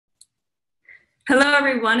Hello,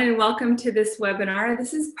 everyone, and welcome to this webinar.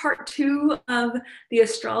 This is part 2 of the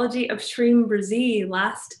astrology of Shreem Brzee.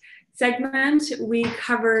 Last segment, we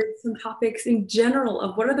covered some topics in general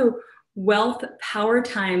of what are the wealth power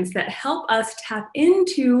times that help us tap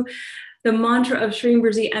into the mantra of Shreem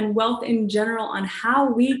Brzee and wealth in general, on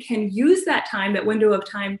how we can use that time, that window of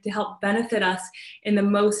time, to help benefit us in the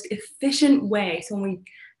most efficient way. So when we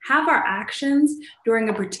have our actions during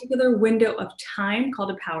a particular window of time called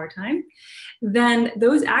a power time, then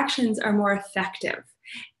those actions are more effective.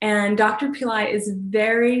 And Dr. Pillai is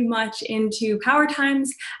very much into power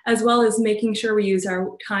times, as well as making sure we use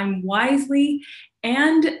our time wisely,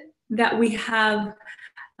 and that we have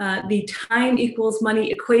the time equals money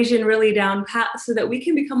equation really down pat, so that we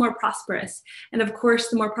can become more prosperous. And of course,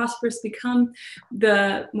 the more prosperous become,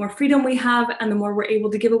 the more freedom we have, and the more we're able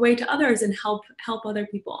to give away to others and help other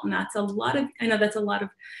people. And that's a lot of, I know that's a lot of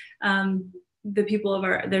the people of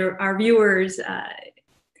our viewers'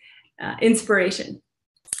 inspiration.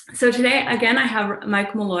 So today, again, I have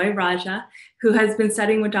Michael Mulloy, Raja, who has been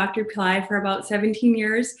studying with Dr. Pillai for about 17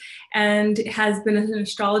 years and has been an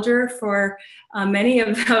astrologer for many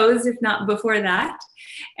of those, if not before that.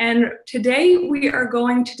 And today we are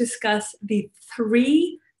going to discuss the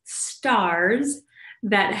 3 stars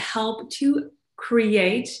that help to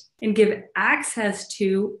create and give access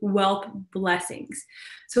to wealth blessings.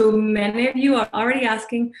 So many of you are already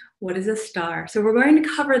asking, what is a star? So we're going to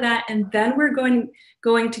cover that, and then we're going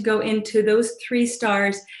to go into those 3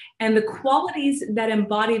 stars and the qualities that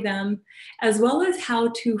embody them, as well as how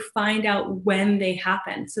to find out when they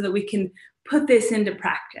happen so that we can put this into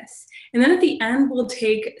practice. And then at the end, we'll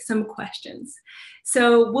take some questions.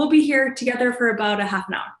 So we'll be here together for about a half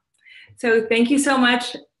an hour. So thank you so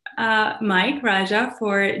much, Mike, Raja,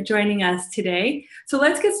 for joining us today. So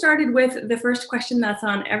let's get started with the first question that's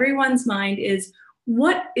on everyone's mind is,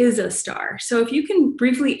 what is a star? So if you can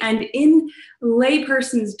briefly, and in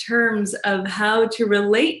layperson's terms of how to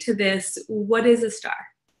relate to this, what is a star?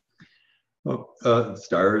 Well,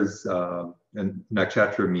 star is, and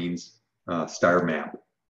nakshatra means star map.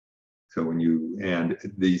 So and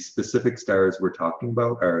the specific stars we're talking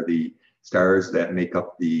about are the stars that make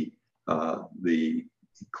up the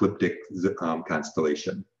ecliptic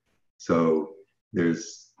constellation. So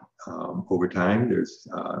there's over time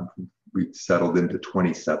we've settled into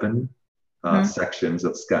 27 sections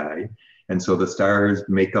of sky, and so the stars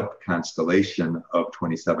make up a constellation of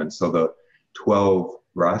 27. So the 12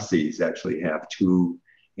 rasis actually have 2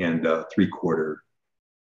 3/4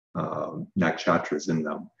 nakshatras in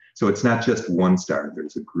them. So it's not just one star;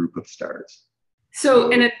 there's a group of stars.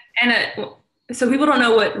 So so people don't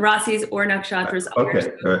know what rasis or nakshatras are.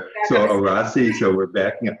 Okay, all right. So a rasi, so we're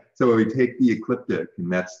backing up. So we take the ecliptic, and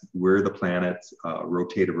that's where the planets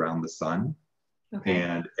rotate around the sun. Okay.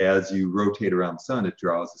 And as you rotate around the sun, it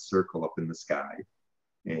draws a circle up in the sky.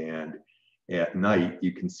 And at night,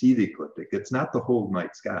 you can see the ecliptic. It's not the whole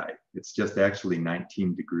night sky. It's just actually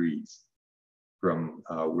 19 degrees from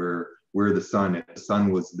where the sun, if the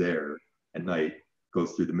sun was there at night,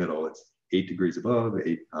 goes through the middle. It's 8 degrees above,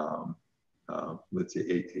 let's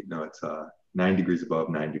say 9 degrees above,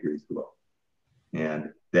 9 degrees below.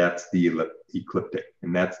 And that's the ecliptic.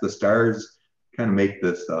 And that's the stars kind of make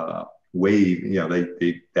this wave,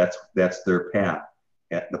 that's their path.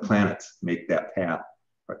 The planets make that path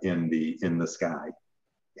in the sky.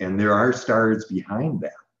 And there are stars behind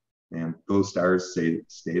that. And those stars stay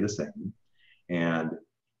the same. And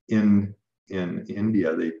in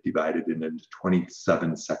India, they've divided it into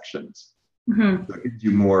 27 sections. Mm-hmm. So it gives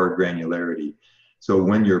you more granularity. So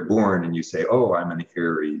when you're born and you say, "Oh, I'm an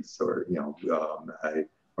Aries," or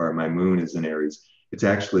or my moon is in Aries, it's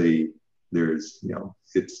actually it's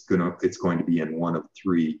going to be in one of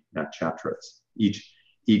 3 nakshatras. Each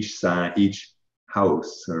sign, each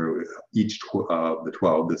house, or each of the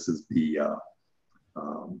 12. This is the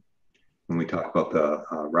when we talk about the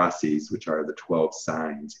rasis, which are the 12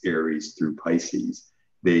 signs, Aries through Pisces,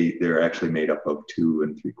 they're actually made up of 2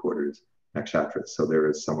 3/4 nakshatras. So there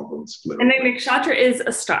is some of them split. And the nakshatra is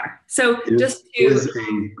a star. So is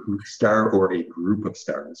a star or a group of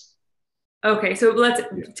stars. Okay, so let's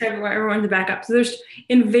tell everyone to back up. So there's,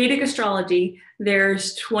 in Vedic astrology,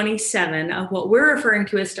 there's 27 of what we're referring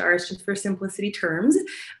to as stars, just for simplicity terms,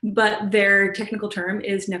 but their technical term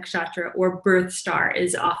is nakshatra, or birth star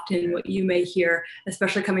is often what you may hear,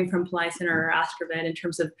 especially coming from Pillai Center or AstroVed, in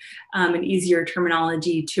terms of an easier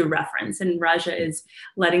terminology to reference. And Raja is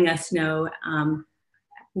letting us know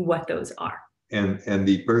what those are. And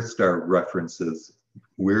the birth star references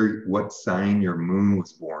what sign your moon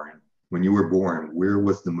was born. When you were born, where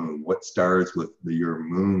was the moon? What stars was your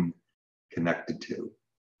moon connected to?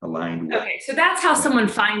 A aligned with. Okay, so that's how someone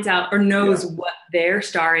finds out or knows what their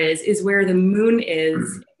star is where the moon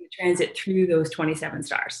is in the transit through those 27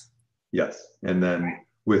 stars. Yes, and then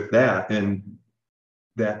with that, and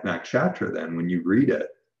that nakshatra, then when you read it,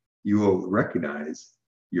 you will recognize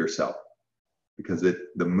yourself, because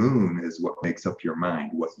the moon is what makes up your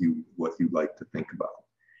mind, what you like to think about,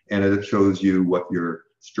 and it shows you what your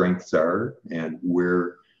strengths are and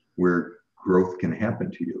where growth can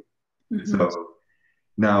happen to you. So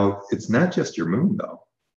now it's not just your moon though.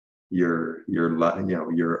 Your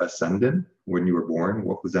ascendant, when you were born,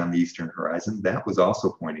 what was on the eastern horizon, that was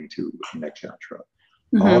also pointing to nakshatra.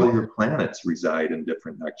 All of your planets reside in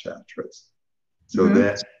different nakshatras. So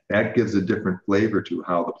that gives a different flavor to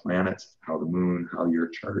how the planets, how the moon, how your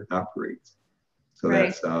chart operates. So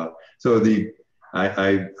that's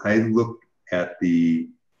I look at the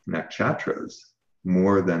nakshatras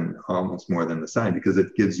almost more than the sign, because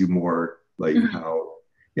it gives you more like how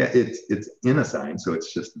it's in a sign, so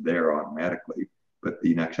it's just there automatically. But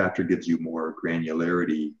the nakshatra gives you more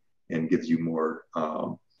granularity and gives you more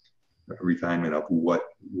refinement of what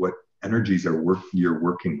energies you're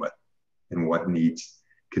working with, and what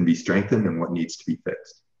can be strengthened and what needs to be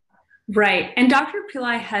fixed. Right. And Dr.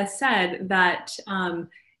 Pillai has said that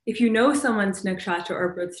if you know someone's nakshatra or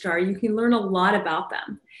birth star, you can learn a lot about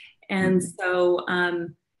them. And so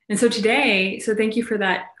today, thank you for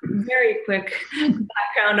that very quick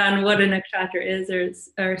background on what a nakshatra is,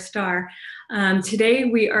 or star. Today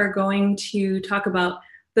we are going to talk about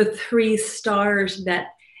the three stars that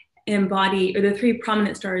embody, or the three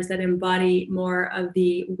prominent stars that embody more of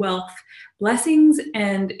the wealth blessings,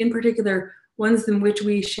 and in particular, ones in which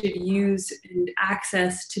we should use and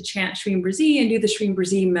access to chant Shreem Brzee and do the Shreem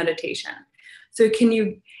Brzee meditation. So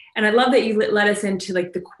and I love that you let us into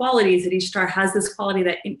like the qualities that each star has, this quality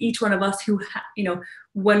that in each one of us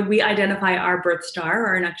when we identify our birth star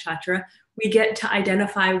or our nakshatra, we get to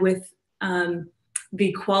identify with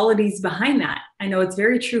the qualities behind that. I know it's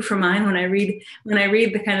very true for mine when I read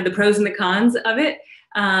the kind of the pros and the cons of it,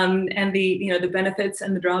 and the benefits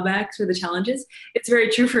and the drawbacks or the challenges. It's very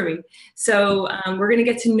true for me. So we're going to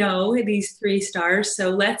get to know these three stars. So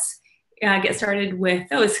let's get started with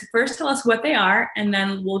those. First, tell us what they are, and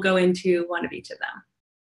then we'll go into one of each of them.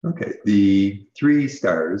 Okay, the three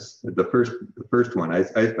stars. The first one,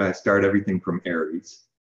 I start everything from Aries.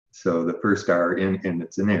 So the first star and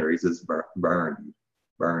it's in Aries is Bharani,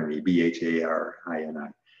 Bharini,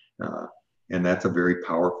 and that's a very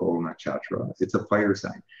powerful nakshatra. It's a fire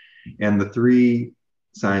sign, and the three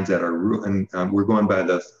signs that are ruled, and we're going by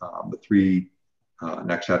the three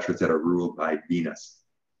nakshatras that are ruled by Venus,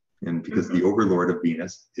 and because the overlord of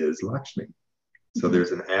Venus is Lakshmi, so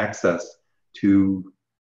there's an access to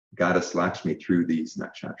Goddess Lakshmi through these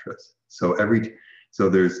nakshatras. So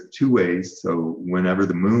there's two ways. So whenever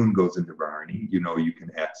the moon goes into Bharani, you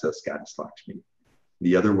can access Goddess Lakshmi.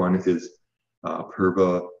 The other one is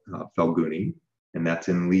Purva Phalguni, and that's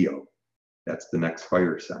in Leo. That's the next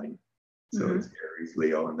fire sign. So it's Aries,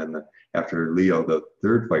 Leo, and then after Leo, the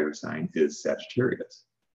third fire sign is Sagittarius,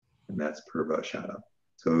 and that's Purva Ashada.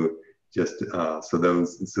 So just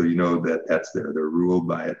so you know that's there. They're ruled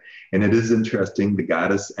by it, and it is interesting. The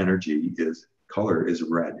goddess energy color is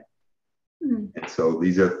red, and so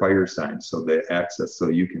these are fire signs. So they access. So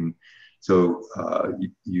you can. So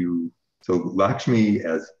So Lakshmi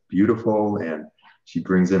as beautiful, and she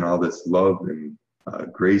brings in all this love and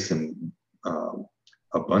grace and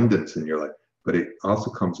abundance in your life, but it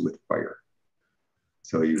also comes with fire.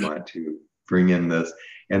 So you want to bring in this,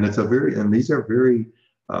 and these are very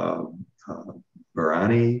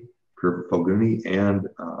Bharani, Purva Phalguni, and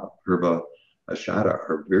Purva Ashada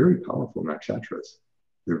are very powerful nakshatras.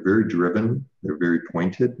 They're very driven, they're very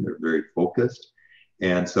pointed, they're very focused,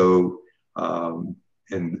 and so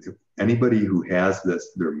and anybody who has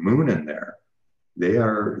their moon in there, they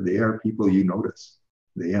are people you notice.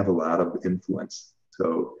 They have a lot of influence.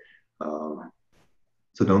 So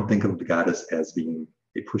so don't think of the goddess as being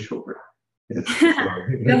a pushover.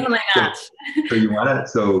 Definitely not.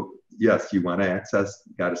 Yes, you want to access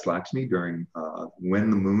Goddess Lakshmi during when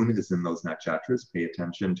the moon is in those nakshatras. Pay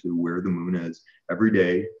attention to where the moon is every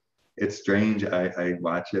day. It's strange. I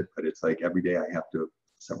watch it, but it's like every day I have to,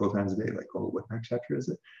 several times a day, like, oh, what nakshatra is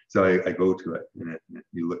it? So I go to it and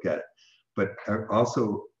you look at it. But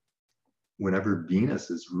also, whenever Venus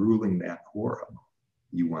is ruling that aura,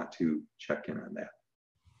 you want to check in on that.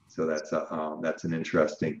 So that's a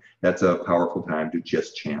powerful time to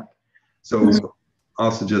just chant. So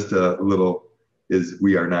also just a little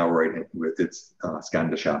we are now right with it's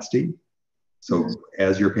Skanda Shasti. So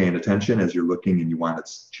as you're paying attention, as you're looking and you want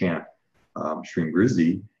to chant Shreem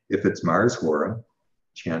Brzee, if it's Mars Hora,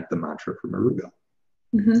 chant the mantra from Aruga.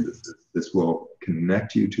 This will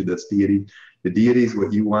connect you to this deity. The deities,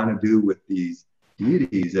 what you want to do with these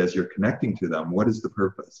deities as you're connecting to them, what is the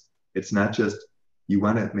purpose? It's not just, you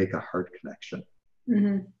want to make a heart connection.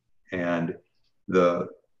 And the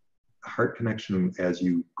heart connection, as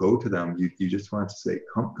you go to them, you just want to say,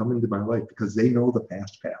 come into my life, because they know the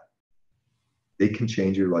fast path. They can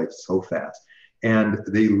change your life so fast. And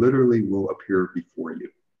they literally will appear before you.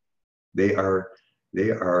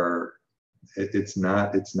 It's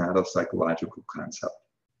not a psychological concept.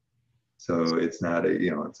 So it's not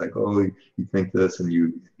it's like, oh, you think this and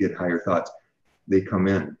you get higher thoughts. They come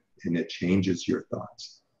in and it changes your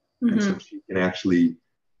thoughts. And so you can actually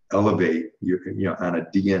elevate your, on a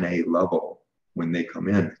DNA level. When they come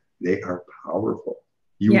in, they are powerful.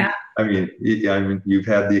 I mean, you've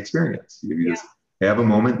had the experience. You just have a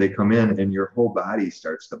moment, they come in and your whole body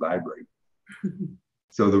starts to vibrate.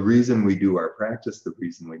 So the reason we do our practice, the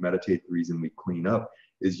reason we meditate, the reason we clean up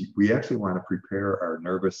is we actually want to prepare our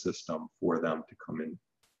nervous system for them to come in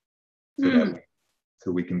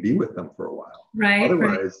so we can be with them for a while. Right.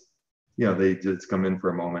 Otherwise, they just come in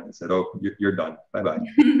for a moment and said, oh, you're done. Bye-bye.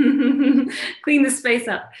 Clean the space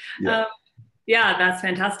up. Yeah. That's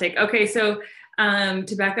fantastic. Okay. So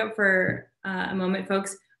to back up for a moment,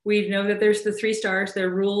 folks, we know that there's the 3 stars. They're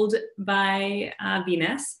ruled by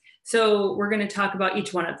Venus. So we're going to talk about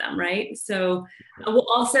each one of them, right? So we'll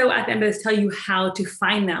also at the end of this tell you how to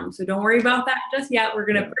find them. So don't worry about that just yet. We're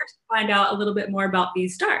going to first find out a little bit more about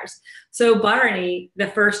these stars. So Bharani, the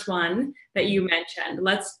first one that you mentioned,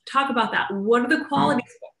 let's talk about that. What are the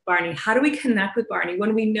qualities of Bharani? How do we connect with Bharani?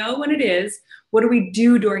 When we know when it is, what do we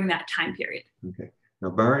do during that time period? Okay.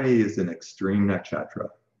 Now Bharani is an extreme nakshatra.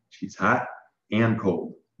 She's hot and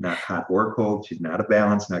cold, not hot or cold. She's not a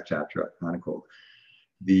balanced nakshatra, hot and cold.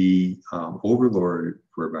 The overlord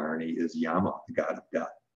for Bharani is Yama, the god of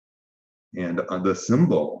death. And the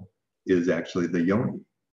symbol is actually the yoni.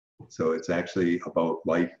 So it's actually about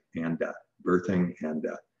life and death, birthing and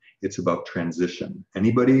death. It's about transition.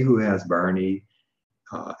 Anybody who has Bharani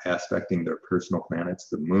aspecting their personal planets,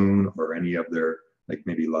 the moon or any of their, like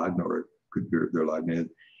maybe Lagna, or could be their Lagna,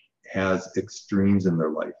 has extremes in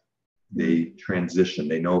their life. They transition.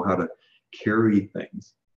 They know how to carry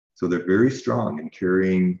things. So they're very strong in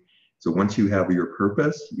carrying. So once you have your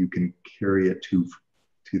purpose, you can carry it to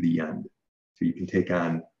the end. So you can take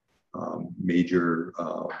on major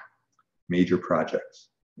projects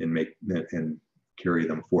and carry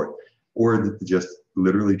them forth, or just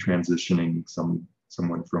literally transitioning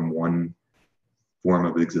someone from one form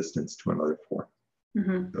of existence to another form.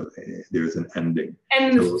 So there's an ending.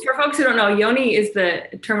 And for folks who don't know, yoni is the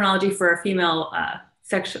terminology for female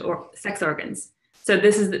sex organs. So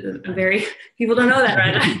this is a very, people don't know that,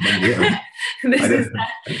 right? This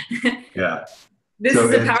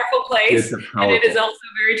is a powerful place, and it is also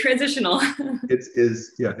very transitional. And it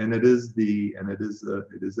is the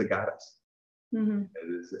goddess. And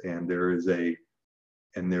there is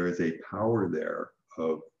a power there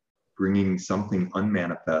of bringing something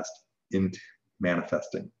unmanifest into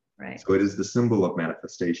manifesting. Right. So it is the symbol of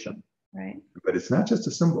manifestation. Right. But it's not just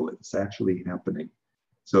a symbol; it's actually happening.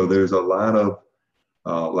 So there's a lot of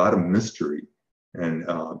mystery, and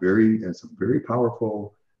it's a very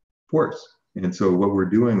powerful force. And so what we're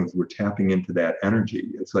doing is we're tapping into that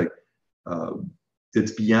energy. It's like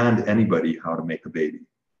it's beyond anybody how to make a baby.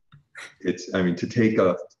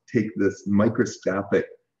 To take this microscopic,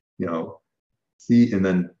 see, and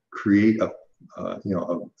then create a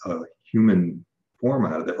human form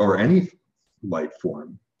out of it, or any life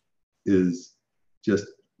form, is just,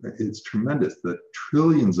 it's tremendous. The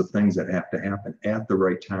trillions of things that have to happen at the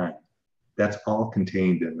right time, that's all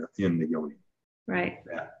contained in the yoni. Right.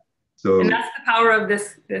 Yeah. So, and that's the power of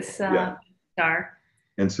this star.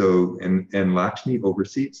 And so, and Lakshmi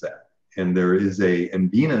oversees that. And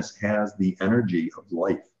and Venus has the energy of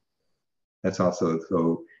life. That's also,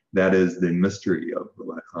 so that is the mystery of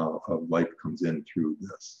life comes in through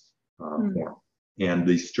this form, and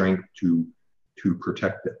the strength to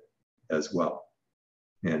protect it as well.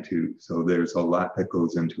 So there's a lot that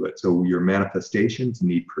goes into it. So your manifestations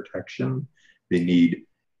need protection. They need,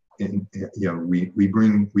 we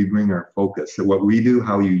bring our focus. So what we do,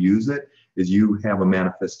 how you use it, is you have a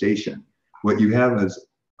manifestation. What you have is,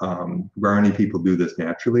 Bharani people do this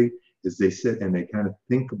naturally, is they sit and they kind of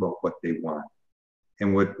think about what they want.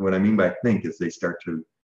 And what I mean by think is they start to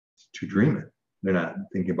dream it. They're not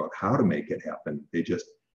thinking about how to make it happen. They just,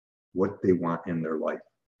 what they want in their life.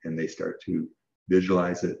 And they start to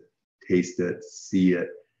visualize it, taste it, see it,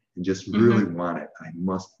 and just really want it. I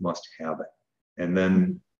must have it. And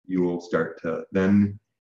then you will start to, then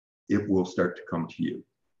it will start to come to you.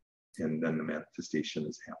 And then the manifestation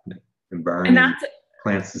is happening. And And Bharani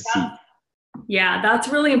plants the seed. Yeah, that's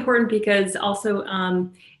really important because also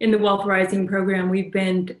in the Wealth Rising program, we've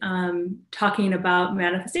been talking about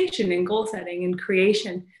manifestation and goal setting and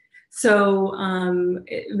creation. So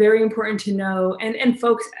very important to know, and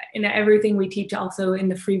folks, in everything we teach also in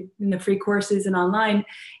the free courses and online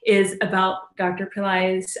is about Dr.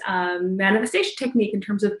 Pillai's manifestation technique in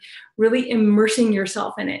terms of really immersing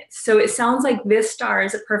yourself in it. So it sounds like this star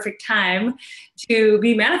is a perfect time to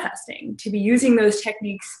be manifesting, to be using those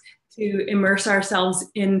techniques to immerse ourselves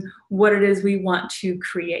in what it is we want to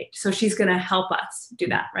create. So she's going to help us do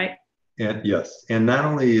that, right? And yes, and not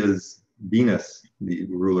only is Venus the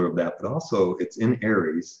ruler of that, but also it's in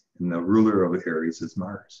Aries, and the ruler of Aries is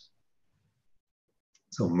Mars.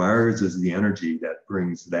 So Mars is the energy that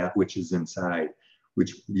brings that which is inside,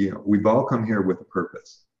 which, you know, we've all come here with a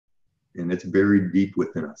purpose, and it's buried deep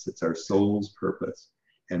within us. It's our soul's purpose,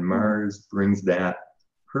 and Mars brings that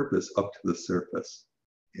purpose up to the surface.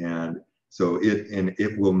 And so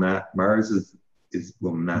it will not, Mars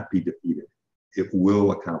will not be defeated. It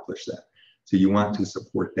will accomplish that. So you want to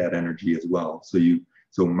support that energy as well. So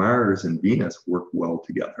Mars and Venus work well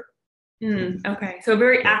together. Okay, so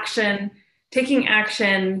very taking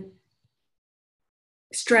action,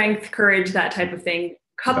 strength, courage, that type of thing,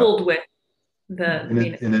 coupled with the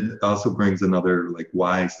Venus. And it also brings another, like,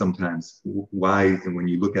 why, and when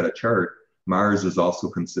you look at a chart, Mars is also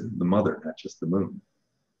considered the mother, not just the moon.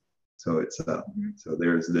 So it's so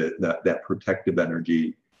there's that protective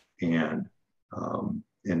energy and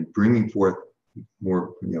bringing forth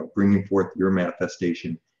more, bringing forth your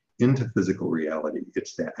manifestation into physical reality.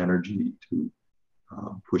 It's that energy to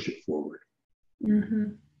push it forward.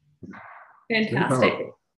 Fantastic.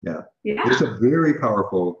 Yeah. It's a very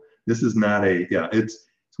powerful. This is not a It's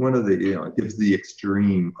one of the it gives the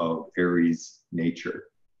extreme of Aries nature.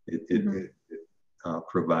 It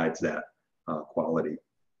provides that quality.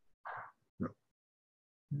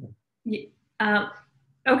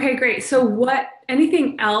 Okay, great. So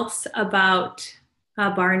anything else about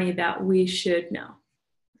Bharani that we should know?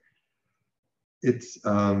 It's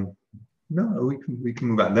no, we can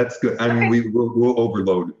move on. That's good. I mean, we'll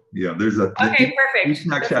overload. There's a perfect. Each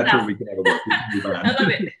nakshatra we can have a look. We can move on. I love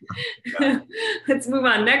it. Let's move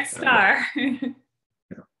on. Next star.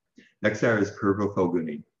 Next star is Purva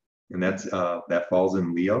Phalguni, and that's that falls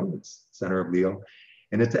in Leo. It's center of Leo.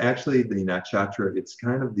 And it's actually the nakshatra. It's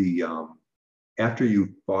kind of the, after you've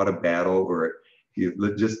fought a battle, or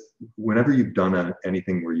whenever you've done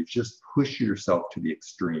anything where you just push yourself to the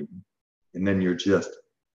extreme, and then you're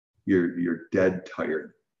dead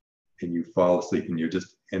tired, and you fall asleep,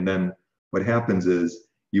 and then what happens is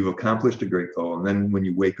you've accomplished a great goal, and then when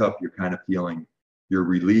you wake up, you're kind of feeling, you're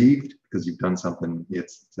relieved because you've done something,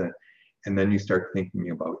 and then you start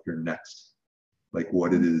thinking about your next, like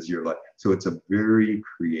what it is you're like. So it's a very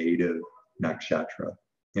creative nakshatra.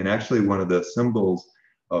 And actually one of the symbols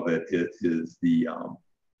of it is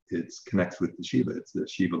it connects with the Shiva. It's the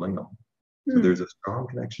Shiva lingam. So there's a strong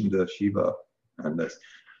connection to Shiva on this.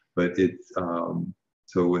 But it's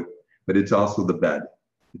but it's also the bed.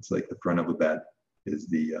 It's like the front of a bed is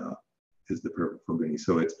the Purva Phalguni.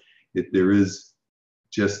 So there is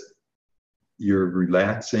just, you're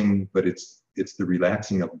relaxing, but it's the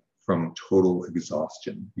relaxing from total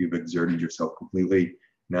exhaustion. You've exerted yourself completely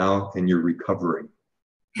now, and you're recovering.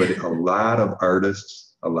 But a lot of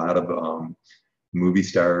artists, a lot of movie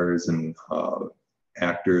stars and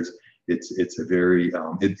actors, it's a very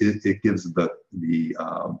it gives the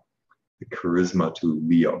charisma to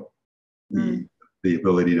Leo, the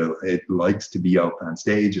ability to, it likes to be out on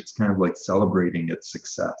stage. It's kind of like celebrating its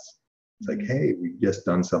success. It's like, hey, we've just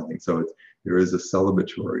done something. So there is a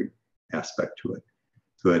celebratory aspect to it.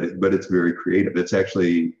 But it's very creative. It's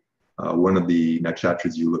actually one of the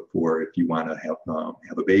nakshatras you look for if you want to have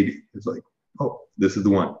a baby. It's like, oh, this is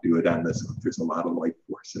the one. Do it on this. There's a lot of life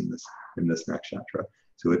force in this nakshatra.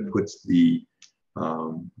 So it puts the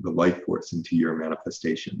life force into your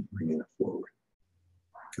manifestation, bringing it forward.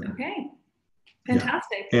 Okay,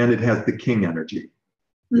 fantastic. Yeah. And it has the king energy.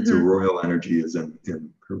 It's a royal energy, is in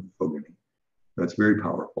Purva Phalguni. That's very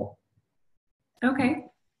powerful. Okay,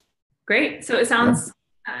 great. So it sounds.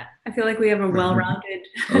 I feel like we have a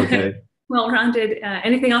well-rounded. Well-rounded.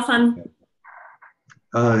 Anything else on?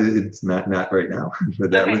 It's not right now,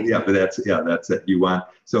 but that's it. You want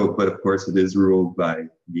but of course it is ruled by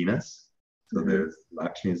Venus. So there's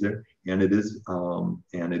Lakshmi is there, and it is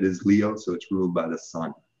Leo, so it's ruled by the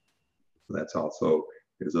sun. So that's also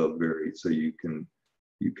so you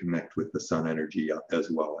connect with the sun energy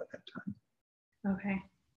as well at that time. Okay,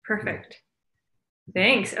 perfect.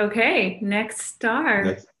 Thanks. Okay, next star.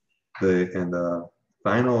 Next, the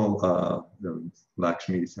final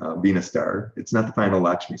Lakshmi Venus star. It's not the final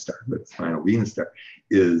Lakshmi star, but it's the final Venus star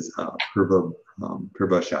is Purva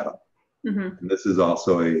Ashada. And this is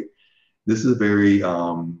also a very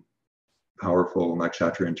powerful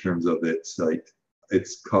nakshatra in terms of it's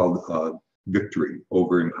called victory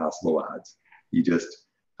over impossible odds. You just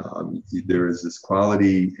there is this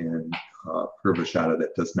quality in Purva Ashada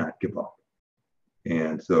that does not give up.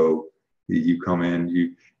 And so you come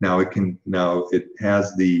in, it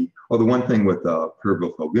has the one thing with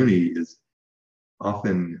Purva Phalguni is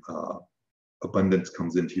often abundance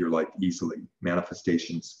comes into your life easily.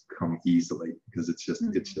 Manifestations come easily because it's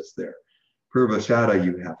just there. Purva Ashada,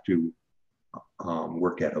 you have to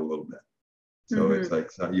work at it a little bit. So it's like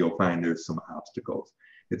you'll find there's some obstacles.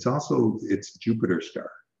 It's Jupiter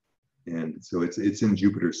star. And so it's in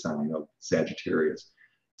Jupiter's sign of Sagittarius.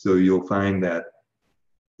 So you'll find that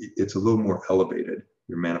it's a little more elevated,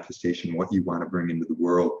 your manifestation, what you want to bring into the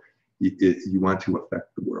world. You want to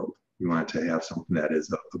affect the world. You want to have something that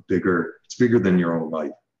is it's bigger than your own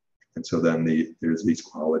life. And so then there's these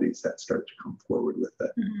qualities that start to come forward with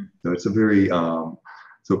it. So it's a very, so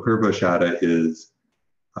Purva Ashada is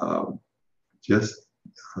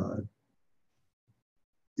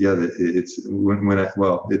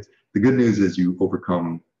the good news is you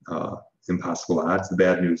overcome impossible odds. The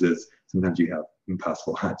bad news is sometimes you have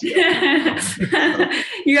impossible odds. You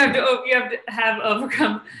have to have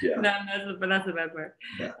overcome them, but that's the bad part.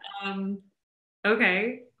 Yeah.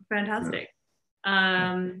 Okay, fantastic.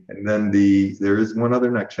 And then there is one other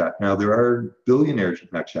nakshatra. Now there are billionaire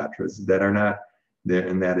nakshatras that are not there,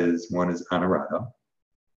 and one is Anuradha,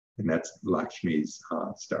 and that's Lakshmi's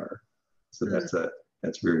star. So that's a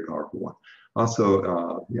very powerful one. Also,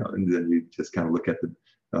 and then you just kind of look at the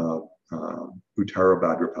Uttara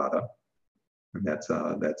Bhadrapada, and that's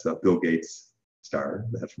Bill Gates' star.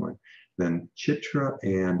 That's one. Then Chitra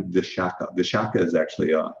and Vishaka. Vishaka is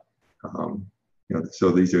actually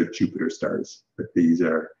so these are Jupiter stars, but these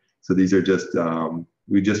are just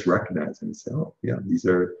we just recognize them and say, oh yeah, these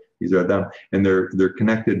are them, and they're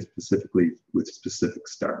connected specifically with specific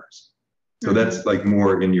stars. So that's like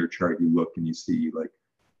more in your chart. You look and you see like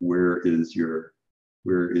where is your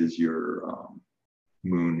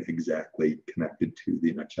moon exactly connected to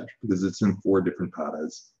the nakshatra, because it's in 4 different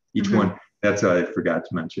padas. Each one, that's what I forgot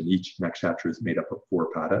to mention, each nakshatra is made up of 4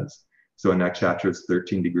 padas. So a nakshatra is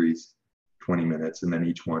 13 degrees, 20 minutes, and then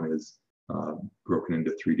each one is broken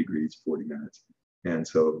into 3 degrees, 40 minutes. And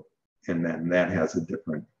then that has a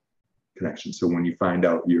different connection. So when you find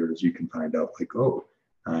out yours, you can find out like, oh,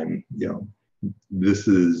 this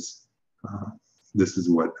is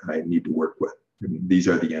what I need to work with. And these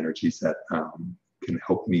are the energies that can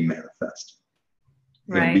help me manifest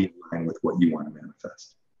and be in line with what you want to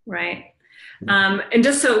manifest. Right. And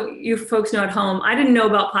just so you folks know at home, I didn't know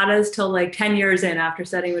about padas till like 10 years in after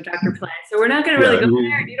studying with Dr. Pillai. So we're not going to really go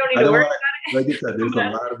there. You don't need to worry about it. Like I said, there's a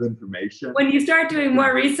lot of information. When you start doing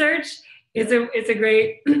more research, it's a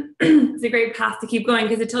great it's a great path to keep going,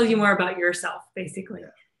 because it tells you more about yourself, basically.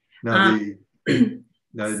 Now,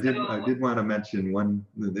 I did want to mention one.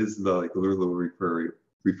 This is a little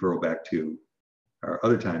referral back to our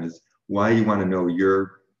other time, is why you want to know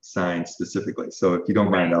your sign specifically. So if you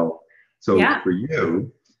don't find out, for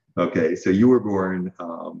you, okay, so you were born.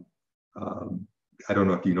 I don't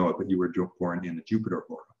know if you know it, but you were born in the Jupiter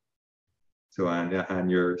aura. So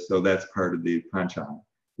so that's part of the pancham.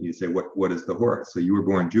 You say what is the hora? So you were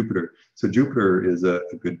born Jupiter. So Jupiter is a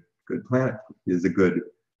good planet. Is a good,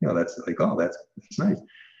 that's like, oh, that's nice.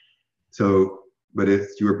 So, but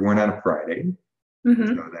if you were born on a Friday,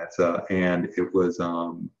 so that's and it was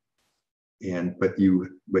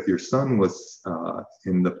but your sun was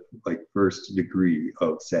in the first degree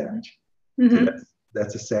of Sag. So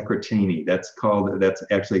that's a sacratini. That's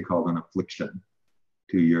actually called an affliction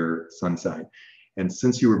to your sun sign. And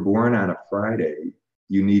since you were born on a Friday,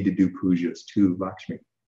 you need to do pujas to Lakshmi.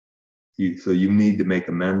 So you need to make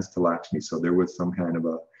amends to Lakshmi. So there was some kind of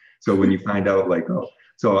so when you find out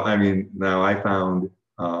now I found,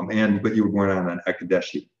 but you were born on an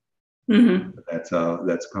Ekadashi.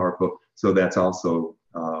 That's powerful. So that's also,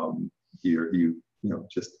 you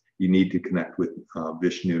need to connect with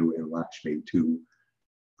Vishnu and Lakshmi to,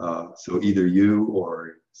 so either you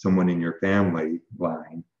or someone in your family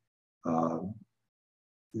line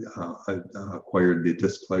acquired the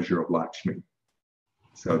displeasure of Lakshmi.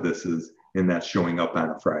 So that's showing up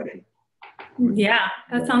on a Friday. Yeah,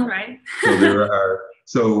 that sounds right. So there are,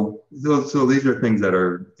 so these are things that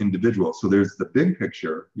are individual. So there's the big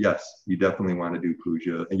picture. Yes, you definitely want to do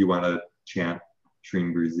puja and you want to chant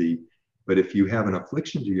Shreem Brzee But if you have an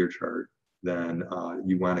affliction to your chart, then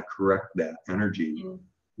you want to correct that energy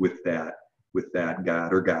with that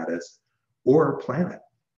god or goddess or planet.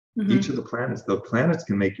 Each of the planets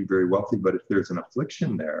can make you very wealthy, but if there's an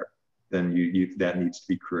affliction there, then that needs to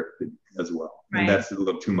be corrected as well. And that's a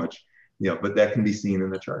little too much, but that can be seen in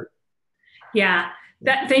the chart. Yeah.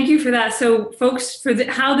 Thank you for that. So folks,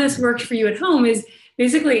 how this works for you at home is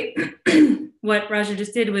basically what Raja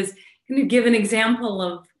just did was kind of give an example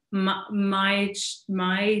of my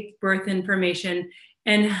birth information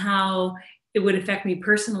and how it would affect me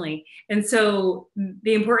personally. And so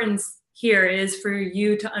the importance here is for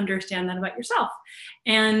you to understand that about yourself.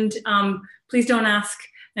 And please don't ask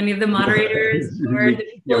any of the moderators or the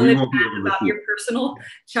people in the chat about your personal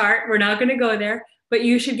chart. We're not going to go there, but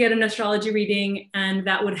you should get an astrology reading, and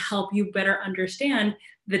that would help you better understand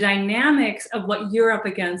the dynamics of what you're up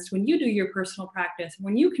against when you do your personal practice,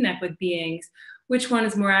 when you connect with beings, which one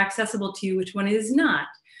is more accessible to you, which one is not.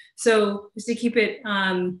 So just to keep it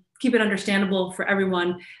understandable for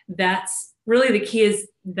everyone, that's really the key, is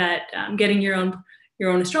that getting your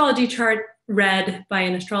own astrology chart read by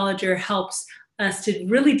an astrologer helps us to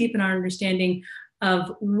really deepen our understanding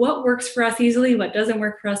of what works for us easily, what doesn't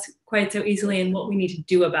work for us quite so easily, and what we need to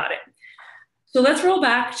do about it. So let's roll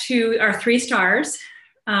back to our 3 stars,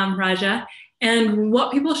 Raja, and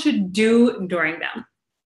what people should do during them.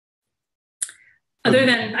 Other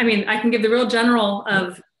than, I can give the real general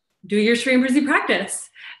of do your Shreem Brzee practice.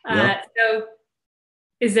 So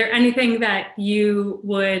is there anything that you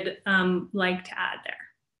would like to add there?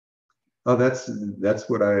 Oh, that's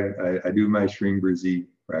what I do my Shreem Brzee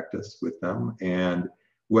practice with them. And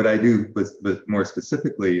what I do, but more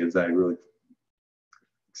specifically, is I really,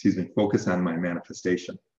 focus on my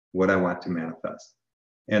manifestation, what I want to manifest.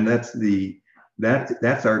 And that's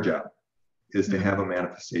our job, is to have a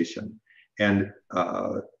manifestation. And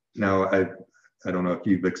now I don't know if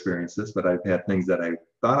you've experienced this, but I've had things that I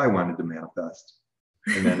thought I wanted to manifest.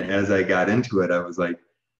 And then as I got into it, I was like,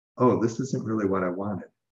 oh, this isn't really what I wanted.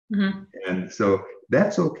 And so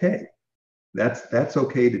that's okay. That's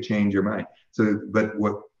okay to change your mind. So,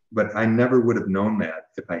 but I never would have known that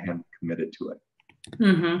if I hadn't committed to it.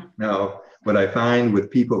 Now, what I find with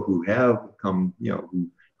people who have come,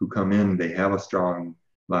 who come in, they have a strong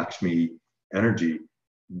Lakshmi energy,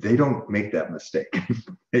 they don't make that mistake.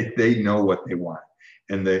 They know what they want,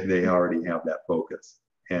 and they already have that focus.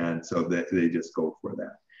 And so they just go for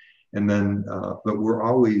that. And then, but we're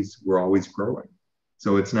always growing.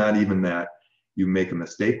 So it's not even that you make a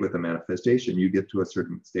mistake with a manifestation. You get to a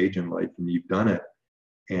certain stage in life and you've done it.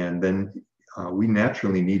 And then we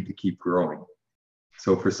naturally need to keep growing.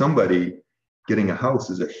 So for somebody, getting a house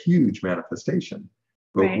is a huge manifestation.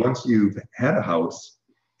 But once you've had a house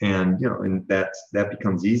and, and that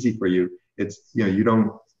becomes easy for you, it's, you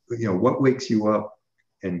don't, what wakes you up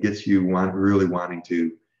and gets you really wanting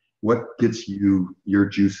to, what gets your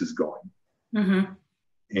juices going.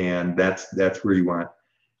 And that's where you want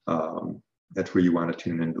to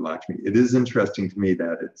tune into Lakshmi. It is interesting to me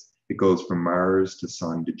that it goes from Mars to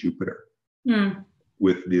Sun to Jupiter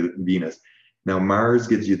with the Venus. Now Mars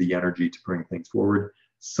gives you the energy to bring things forward.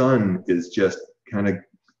 Sun is just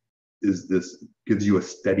gives you a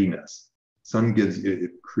steadiness. Sun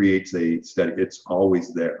creates a steady, it's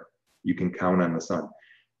always there. You can count on the sun.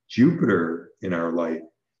 Jupiter in our life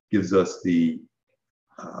gives us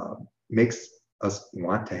makes us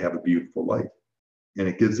want to have a beautiful life. And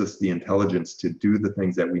it gives us the intelligence to do the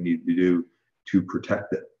things that we need to do to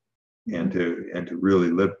protect it and to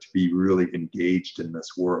really live, to be really engaged in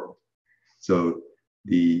this world. So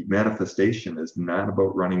the manifestation is not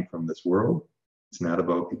about running from this world. It's not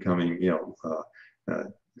about becoming,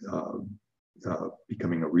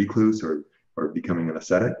 becoming a recluse or becoming an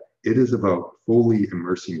ascetic. It is about fully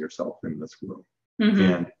immersing yourself in this world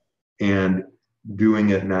and doing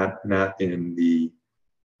it not indulging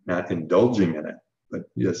in it, but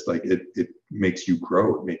just like it makes you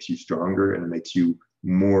grow, it makes you stronger, and it makes you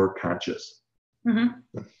more conscious. Yeah.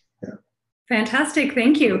 Fantastic.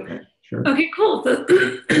 Thank you. Okay, sure. Okay, cool. So,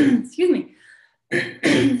 excuse me.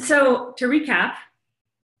 So to recap,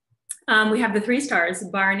 we have the 3 stars,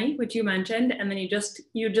 Bharani, which you mentioned, and then you just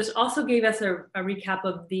also gave us a recap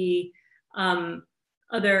of the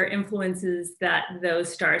other influences that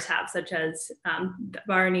those stars have, such as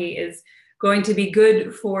Bharani is going to be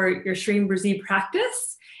good for your Shreem Brzee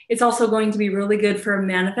practice. It's also going to be really good for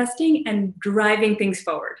manifesting and driving things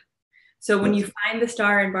forward. So when you find the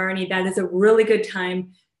star in Bharani, that is a really good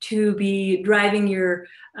time to be driving your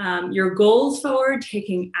goals forward,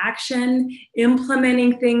 taking action,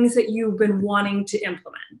 implementing things that you've been wanting to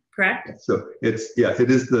implement, correct? So it's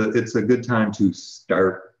a good time to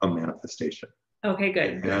start a manifestation. Okay,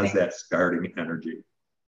 good. It has that starting energy.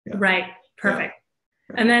 Yeah. Right, perfect.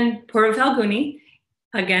 Yeah. And then Purva Phalguni,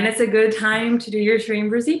 again, it's a good time to do your Shreem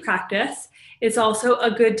Brzee practice. It's also a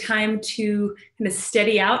good time to kind of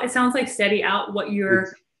steady out. It sounds like steady out what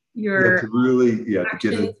your to really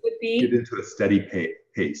actions would be. Get into a steady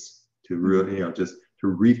pace to really just to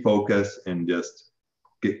refocus and just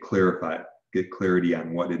get clarity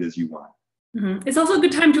on what it is you want. Mm-hmm. It's also a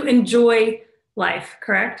good time to enjoy life,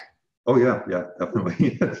 correct? Oh yeah,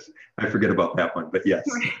 definitely. Yes. I forget about that one, but yes.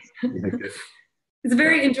 It's a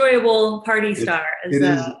very enjoyable party star, as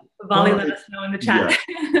Vali let us know in the chat.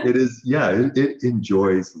 Yeah, it is. Yeah, it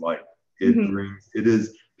enjoys life. It brings. It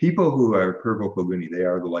is people who are Purva Phalguni. They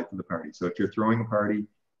are the life of the party. So if you're throwing a party,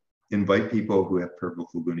 invite people who have Purva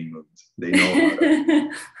Phalguni moons. They know how to.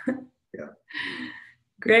 Yeah.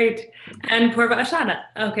 Great. And Purva Ashada.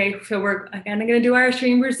 Okay, so we're again going to do our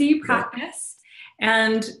Shreem Brzee practice.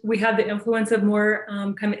 And we have the influence of more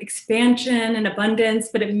kind of expansion and abundance,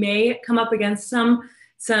 but it may come up against some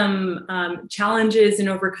challenges in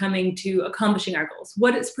overcoming to accomplishing our goals.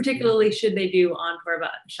 What particularly should they do on Purva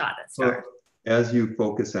Ashada stars? Well, as you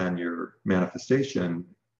focus on your manifestation,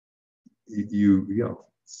 you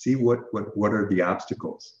see what are the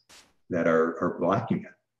obstacles that are blocking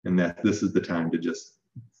it, and that this is the time to just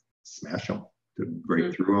smash them, to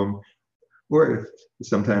break through them. Or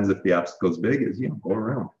sometimes if the obstacle is big, is go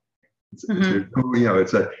around. It's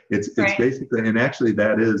basically, and actually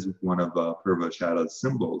that is one of Purva Ashada's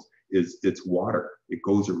symbols. Is it's water. It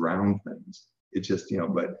goes around things. It just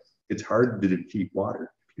but it's hard to defeat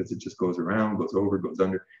water because it just goes around, goes over, goes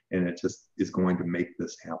under, and it just is going to make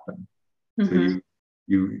this happen.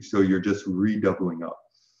 So you're just redoubling up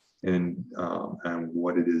and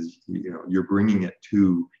what it is you're bringing it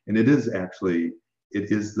to, and it is actually. It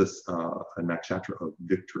is this a nakshatra of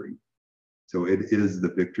victory. So it is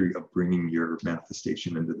the victory of bringing your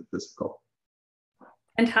manifestation into the physical.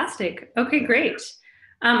 Fantastic. Okay, great.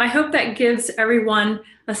 I hope that gives everyone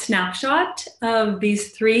a snapshot of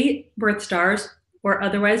these 3 birth stars, or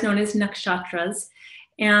otherwise known as nakshatras,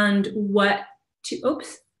 and what to,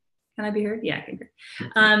 can I be heard? Yeah, I can hear.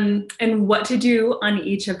 And what to do on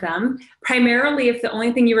each of them. Primarily, if the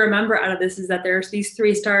only thing you remember out of this is that there's these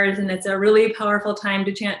 3 stars and it's a really powerful time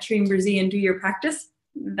to chant Shreem Brzee and do your practice,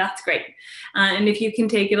 that's great. And if you can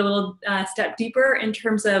take it a little step deeper in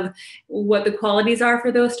terms of what the qualities are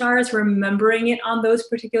for those stars, remembering it on those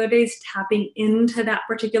particular days, tapping into that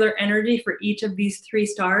particular energy for each of these 3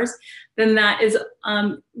 stars, then that is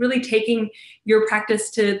really taking your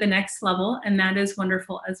practice to the next level, and that is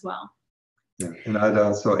wonderful as well. Yeah, and I'd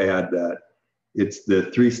also add that it's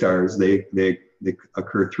the 3 stars. They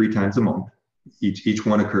occur 3 times a month. Each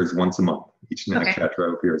one occurs once a month. Each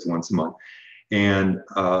nakshatra appears once a month. And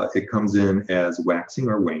it comes in as waxing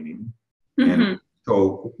or waning. And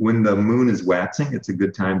so when the moon is waxing, it's a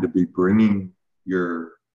good time to be bringing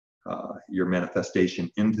your manifestation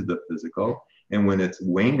into the physical. And when it's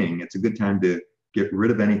waning, it's a good time to get rid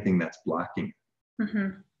of anything that's blocking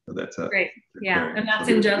it. So that's great. Yeah, and that's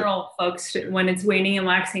in general, folks. When it's waning and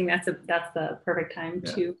waxing, that's the perfect time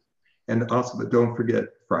to. And also, but don't forget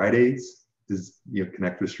Fridays. Is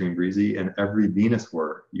connect with Shreem Brzee, and every Venus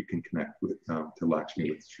war you can connect with to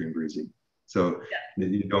Lakshmi with Shreem Brzee. So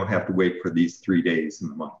you don't have to wait for these 3 days in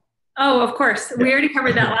the month. Oh, of course. We already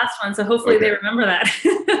covered that last one, so hopefully they remember that.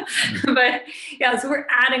 But so we're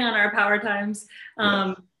adding on our power times.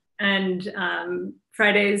 And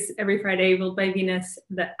Fridays, every Friday ruled by Venus,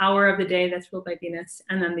 the hour of the day that's ruled by Venus,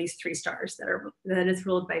 and then these 3 stars that is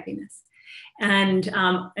ruled by Venus. And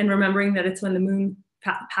remembering that it's when the moon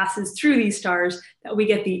passes through these stars that we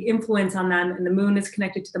get the influence on them, and the moon is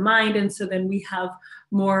connected to the mind, and so then we have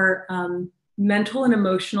more mental and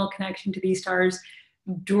emotional connection to these stars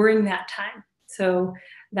during that time. So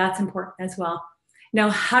that's important as well. Now,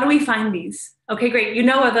 how do we find these? Okay, great, you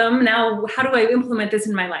know of them. Now, how do I implement this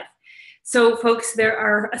in my life? So folks, there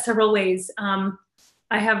are several ways.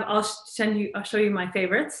 I'll show you my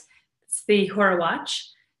favorites. It's the Hora Watch.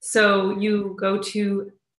 So you go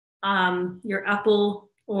to your Apple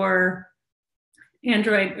or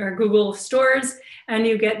Android or Google stores, and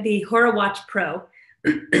you get the Hora Watch Pro,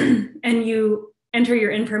 and you enter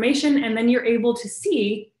your information, and then you're able to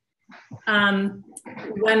see when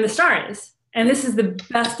the star is. And this is the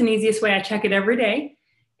best and easiest way. I check it every day,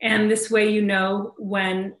 and this way you know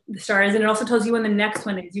when the star is, and it also tells you when the next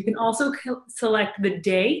one is. You can also select the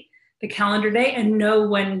day, the calendar day, and know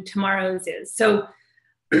when tomorrow's is. So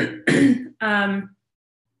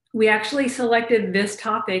we actually selected this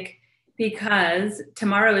topic because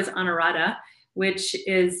tomorrow is Anuradha, which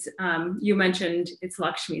is, you mentioned it's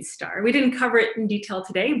Lakshmi's star. We didn't cover it in detail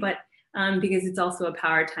today, but because it's also a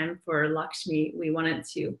power time for Lakshmi, we wanted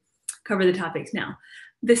to cover the topics now.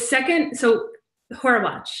 The second, so Hora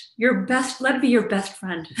Watch, your best, let it be your best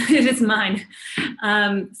friend. It is mine.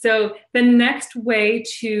 So the next way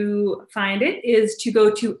to find it is to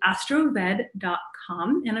go to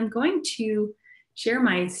astroved.com, and I'm going to share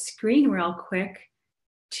my screen real quick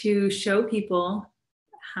to show people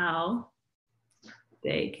how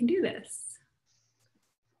they can do this.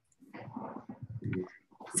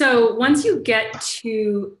 So once you get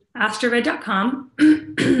to astroved.com,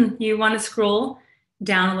 you want to scroll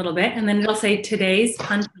down a little bit, and then it'll say today's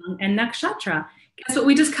Pancham and Nakshatra. Guess what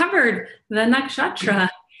we just covered? The Nakshatra.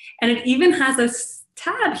 And it even has a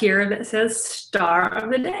tab here that says Star of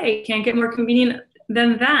the Day. Can't get more convenient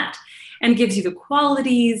than that. And gives you the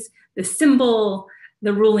qualities, the symbol,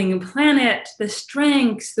 the ruling planet, the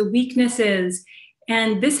strengths, the weaknesses.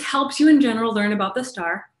 And this helps you in general learn about the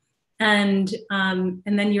star. And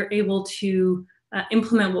then you're able to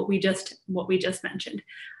implement what we just mentioned.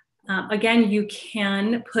 Again, you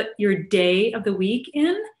can put your day of the week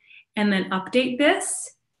in and then update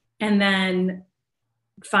this and then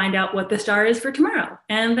find out what the star is for tomorrow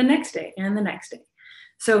and the next day and the next day.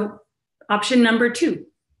 So option number 2.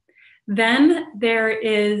 Then there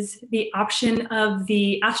is the option of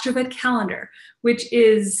the AstroVed calendar, which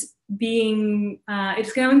is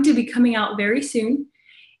it's going to be coming out very soon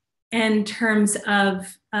in terms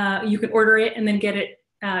of you can order it and then get it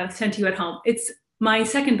sent to you at home. It's my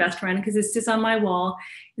second best friend because it sits on my wall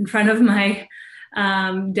in front of my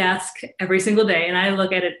desk every single day, and I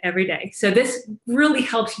look at it every day. So this really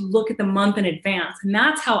helps you look at the month in advance, and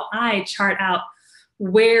that's how I chart out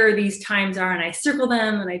where these times are, and I circle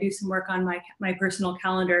them, and I do some work on my personal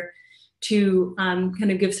calendar to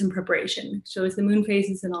kind of give some preparation. Shows the moon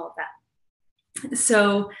phases and all of that.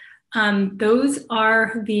 So those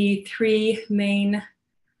are the 3 main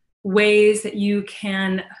ways that you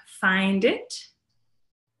can find it.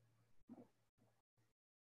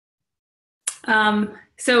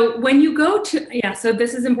 So when you go to, so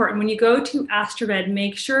this is important. When you go to AstroVed,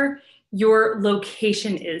 make sure your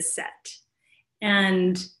location is set.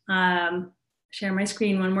 And share my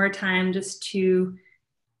screen one more time just to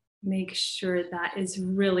make sure that is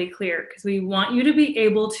really clear, because we want you to be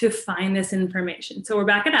able to find this information. So we're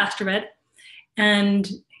back at AstroVed, and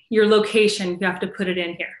your location, you have to put it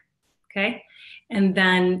in here, okay? And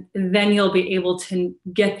then you'll be able to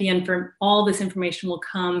get all this information will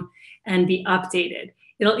come and be updated.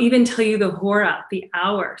 It'll even tell you the hora, the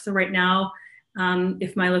hour. So right now,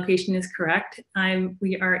 if my location is correct,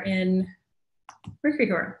 we are in Mercury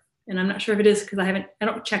hora, and I'm not sure if it is because I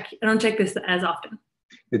don't check this as often.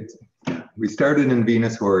 We started in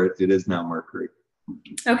Venus hora. It is now Mercury.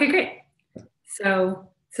 Okay, great. So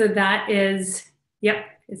that is, yep,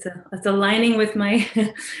 it's aligning with my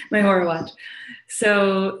my hora watch.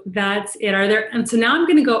 So that's it. And so now I'm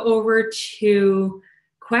going to go over to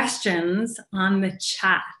questions on the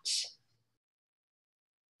chat.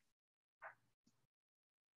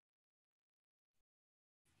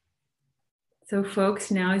 So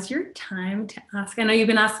folks, now is your time to ask. I know you've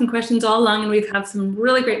been asking questions all along, and we've had some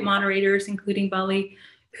really great moderators, including Bali,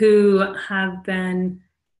 who have been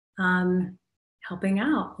helping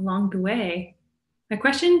out along the way. My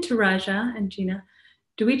question to Raja and Gina,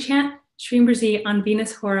 do we chant Shreem Brzee on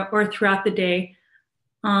Venus hora or throughout the day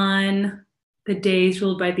on the days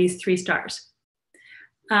ruled by these 3 stars?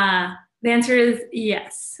 The answer is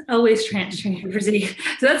yes, always chant Shreem Brzee.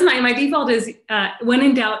 So that's my default is when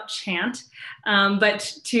in doubt, chant.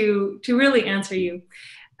 But to really answer you,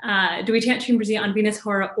 do we chant Shreem Brzee on Venus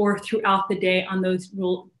hora or throughout the day on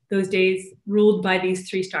those days ruled by these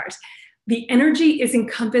 3 stars? The energy is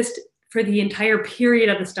encompassed for the entire period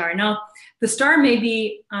of the star. Now, the star may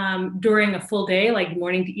be during a full day, like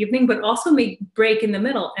morning to evening, but also may break in the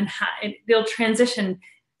middle, and they'll transition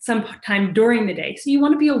sometime during the day. So you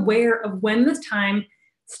want to be aware of when this time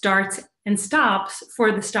starts and stops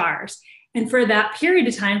for the stars. And for that period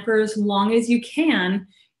of time, for as long as you can,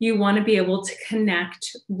 you want to be able to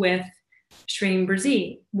connect with Shreem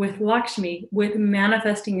Brzee, with Lakshmi, with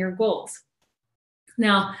manifesting your goals.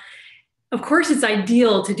 Now, of course, it's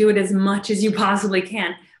ideal to do it as much as you possibly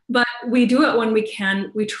can, but we do it when we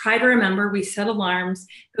can. We try to remember, we set alarms.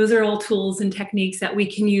 Those are all tools and techniques that we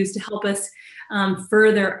can use to help us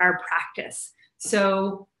further our practice.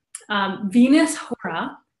 So Venus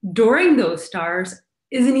hora during those stars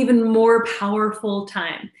is an even more powerful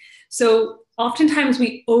time. So oftentimes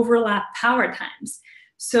we overlap power times.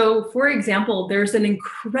 So for example, there's an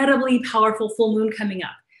incredibly powerful full moon coming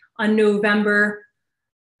up on November,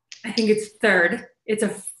 I think it's 3rd. It's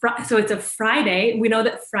a Friday. We know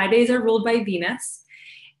that Fridays are ruled by Venus,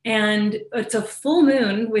 and it's a full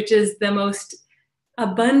moon, which is the most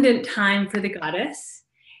abundant time for the goddess.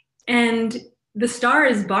 And the star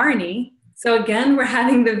is Bharani. So again, we're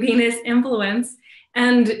having the Venus influence.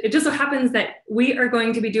 And it just so happens that we are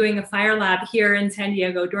going to be doing a fire lab here in San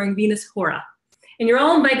Diego during Venus Hora. And you're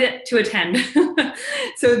all invited to attend.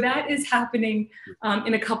 So that is happening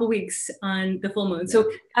in a couple weeks on the full moon.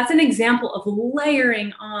 So that's an example of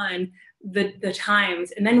layering on the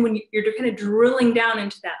times. And then when you're kind of drilling down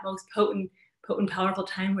into that most potent, powerful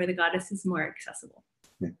time where the goddess is more accessible.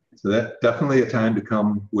 Yeah. So that's definitely a time to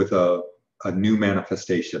come with a new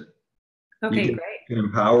manifestation. Okay, you great. can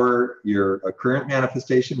empower your current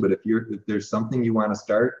manifestation, but if there's something you want to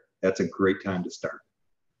start, that's a great time to start.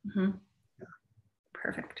 Mm-hmm.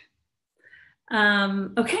 Perfect.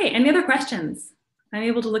 Okay, any other questions? I'm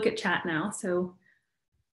able to look at chat now, so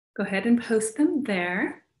go ahead and post them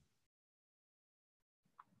there.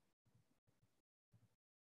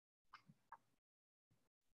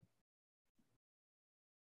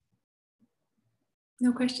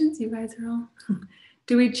 No questions? You guys are all...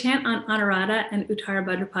 Do we chant on Anuradha and Uttara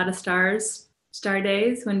Bhadrapada star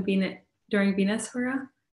days during Venus Hora?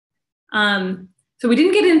 So we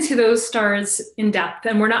didn't get into those stars in depth,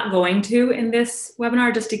 and we're not going to in this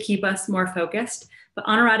webinar, just to keep us more focused. But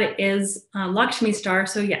Anuradha is Lakshmi star,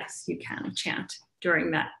 so yes, you can chant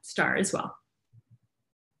during that star as well.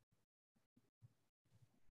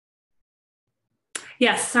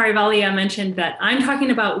 Yes, sorry, Valia mentioned that I'm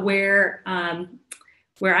talking about where I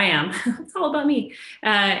am. It's all about me,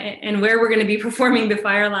 and where we're going to be performing the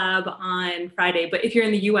Fire Lab on Friday. But if you're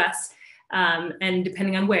in the US, and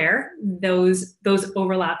depending on where, those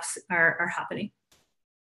overlaps are happening.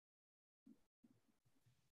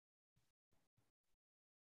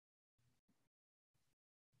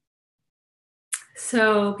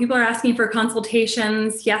 So people are asking for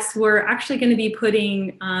consultations. Yes, we're actually going to be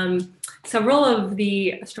putting several of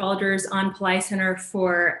the astrologers on Pillai Center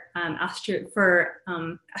for astro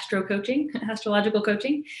coaching, astrological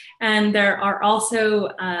coaching, and there are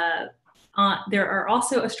also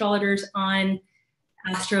astrologers on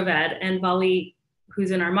AstroVed, and Vali,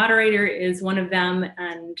 who's in our moderator, is one of them,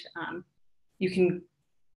 and you can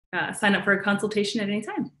sign up for a consultation at any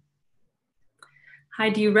time. Hi,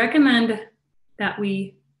 do you recommend that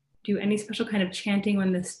we do any special kind of chanting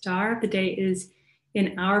when the star of the day is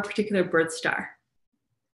in our particular birth star?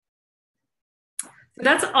 So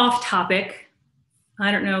that's off topic.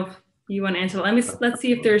 I don't know if you want to answer. Let's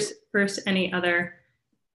see if there's first any other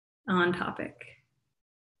on topic.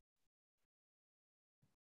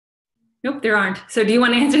 Nope, there aren't. So do you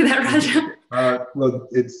want to answer that, Raja? Well,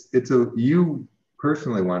 you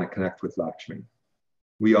personally want to connect with Lakshmi.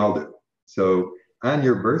 We all do. So on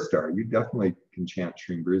your birth star, you definitely can chant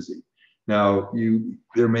Shreem Brzee. Now,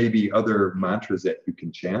 there may be other mantras that you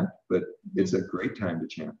can chant, but it's a great time to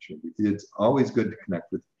chant Shreem Brzee. It's always good to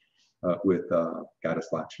connect with Goddess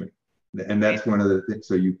Lakshmi, and that's one of the things.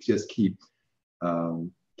 So you just keep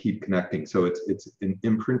connecting. So it's an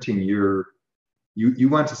imprinting we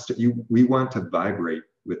want to vibrate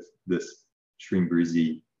with this Shreem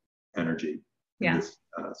Brzee energy. Yeah.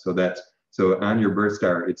 So on your birth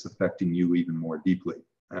star, it's affecting you even more deeply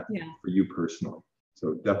for you personally.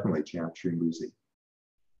 So definitely chant Shreem Brzee.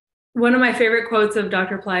 One of my favorite quotes of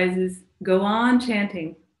Dr. Pillai's is, "Go on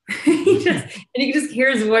chanting." And you can just hear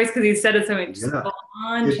his voice because he said it so much. Just go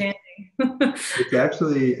on chanting. It's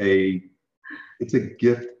actually it's a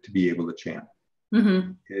gift to be able to chant.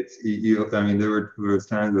 Mm-hmm. I mean, there was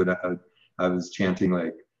times when I was chanting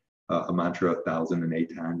like a mantra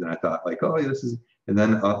 1,008 times, and I thought like, oh, this is, and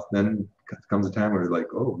then comes a time where like,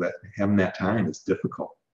 oh, having that time is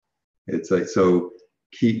difficult. It's like, so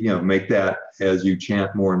make that as you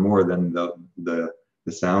chant more and more, then the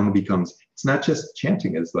sound becomes, it's not just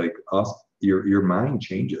chanting, it's like your mind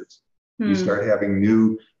changes. You start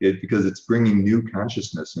having because it's bringing new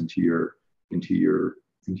consciousness into your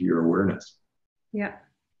awareness. Yeah.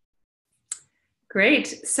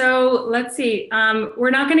 Great. So let's see. We're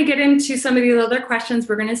not going to get into some of these other questions.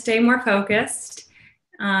 We're going to stay more focused.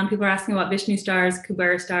 People are asking about Vishnu stars,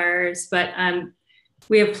 Kubera stars, but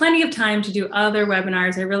we have plenty of time to do other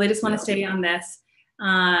webinars. I really just want to stay on this.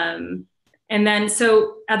 And then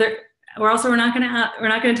we're not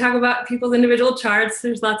going to talk about people's individual charts.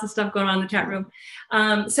 There's lots of stuff going on in the chat room.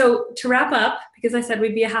 So to wrap up, because I said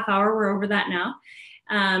we'd be a half hour, we're over that now.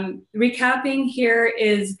 Recapping here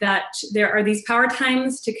is that there are these power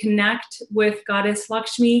times to connect with Goddess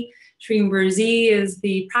Lakshmi Shreem Brzee is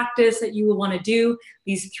the practice that you will want to do.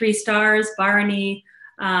 These 3 stars, Bharani,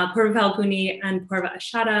 Purva Phalguni, and Purva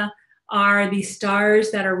Ashada, are the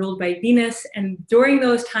stars that are ruled by Venus. And during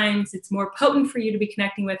those times, it's more potent for you to be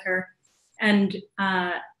connecting with her. And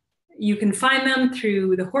you can find them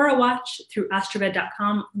through the Hora Watch, through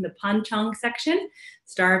AstroVed.com in the Panchang section,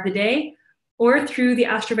 Star of the Day, or through the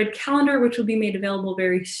AstroVed calendar, which will be made available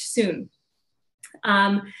very soon.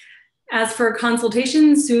 As for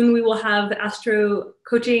consultations, soon we will have the Astro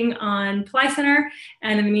coaching on Pilllai Center.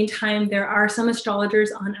 And in the meantime, there are some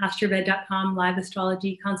astrologers on AstroVed.com live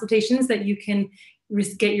astrology consultations that you can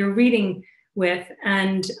get your reading with.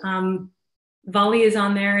 And Vali is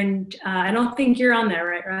on there, and I don't think you're on there,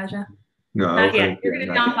 right, Raja? No. Not yet. You're going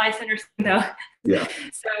to be on Pilllai Center soon, though. Yeah.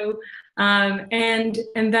 So, and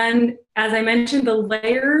then, as I mentioned, the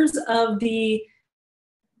layers of the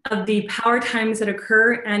power times that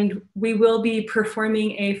occur, and we will be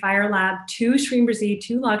performing a fire lab to Shreem Brzee,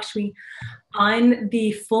 to Lakshmi, on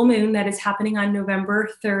the full moon that is happening on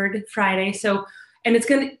November 3rd, Friday. So, and it's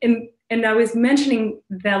going to, and I was mentioning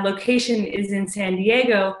the location is in San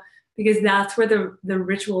Diego, because that's where the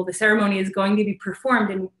ritual, the ceremony is going to be performed.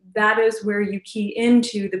 And that is where you key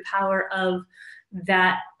into the power of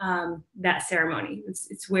that ceremony.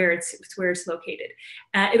 It's where it's located.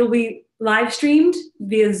 It'll be live streamed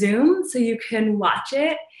via Zoom, so you can watch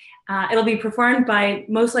it. It'll be performed by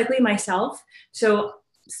most likely myself. So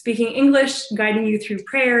speaking English, guiding you through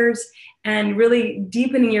prayers, and really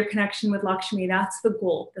deepening your connection with Lakshmi. That's the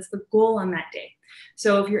goal. That's the goal on that day.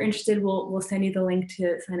 So if you're interested, we'll send you the link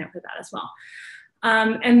to sign up for that as well.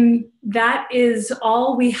 And that is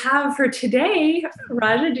all we have for today.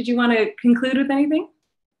 Raja, did you want to conclude with anything?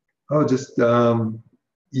 Oh, just,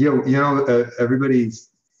 everybody's,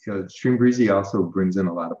 Shreem Brzee also brings in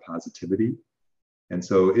a lot of positivity. And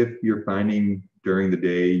so if you're finding during the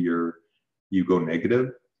day you go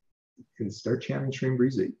negative, you can start chanting Shreem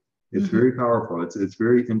Brzee. It's very powerful. It's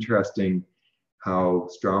very interesting how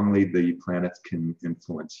strongly the planets can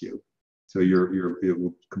influence you. So it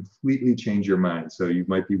will completely change your mind. So you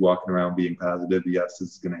might be walking around being positive, yes,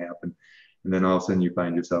 this is going to happen. And then all of a sudden you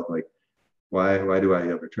find yourself like, why do I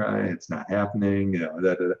ever try? It's not happening,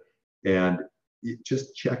 And you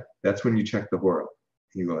just check. That's when you check the Hora.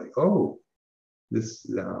 You go like, oh, this,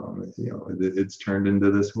 it's turned into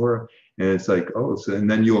this Hora. And it's like, oh, so, and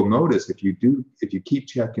then you'll notice if you keep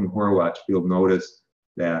checking Hora Watch, you'll notice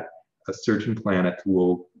that a certain planet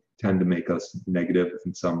will tend to make us negative,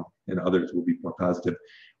 and others will be more positive.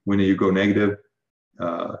 When you go negative,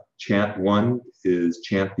 chant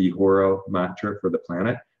the Hora mantra for the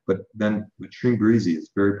planet, but then with Shreem Brzee is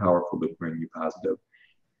very powerful to bring you positive.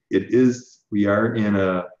 We are in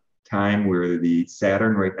a time where the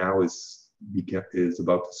Saturn right now is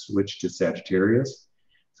about to switch to Sagittarius.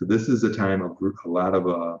 So this is a time of a lot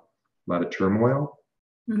of turmoil.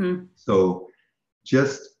 So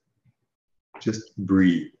just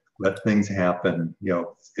breathe. Let things happen.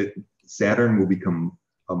 Saturn will become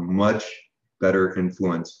a much better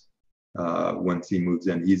influence once he moves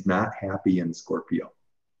in. He's not happy in Scorpio.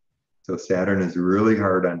 So Saturn is really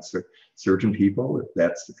hard on certain people. If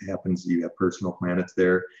that happens, you have personal planets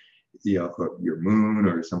there, your moon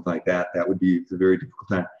or something like that, that would be a very difficult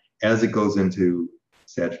time. As it goes into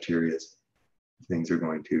Sagittarius, things are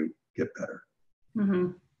going to get better.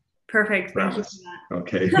 Perfect. Thank you for that.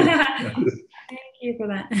 Okay. Thank you for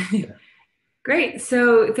that. Great.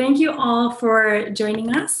 So thank you all for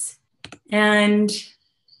joining us. And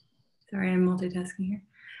sorry, I'm multitasking here.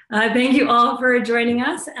 Thank you all for joining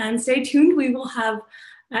us, and stay tuned. We will have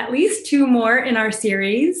at least 2 more in our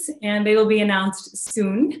series, and they will be announced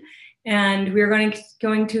soon. And we're going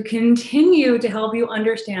to continue to help you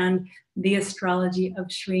understand the astrology of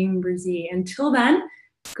Shreem Brzee. Until then,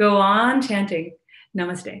 go on chanting.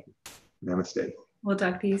 Namaste. Namaste. We'll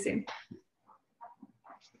talk to you soon.